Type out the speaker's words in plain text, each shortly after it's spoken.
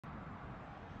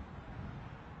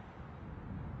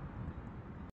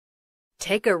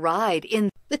Take a ride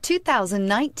in the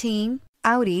 2019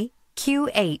 Audi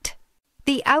Q8.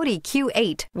 The Audi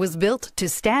Q8 was built to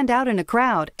stand out in a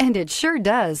crowd, and it sure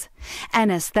does. An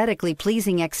aesthetically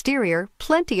pleasing exterior,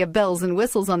 plenty of bells and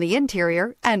whistles on the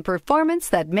interior, and performance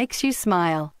that makes you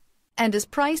smile. And is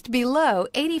priced below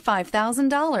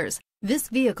 $85,000. This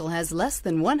vehicle has less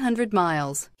than 100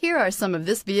 miles. Here are some of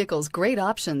this vehicle's great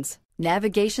options: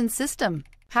 navigation system,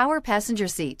 power passenger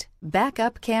seat,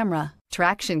 backup camera,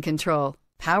 traction control,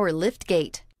 power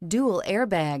liftgate, dual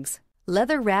airbags,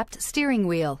 leather-wrapped steering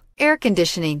wheel, air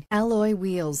conditioning, alloy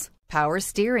wheels, power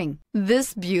steering.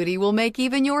 This beauty will make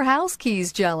even your house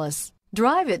keys jealous.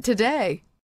 Drive it today.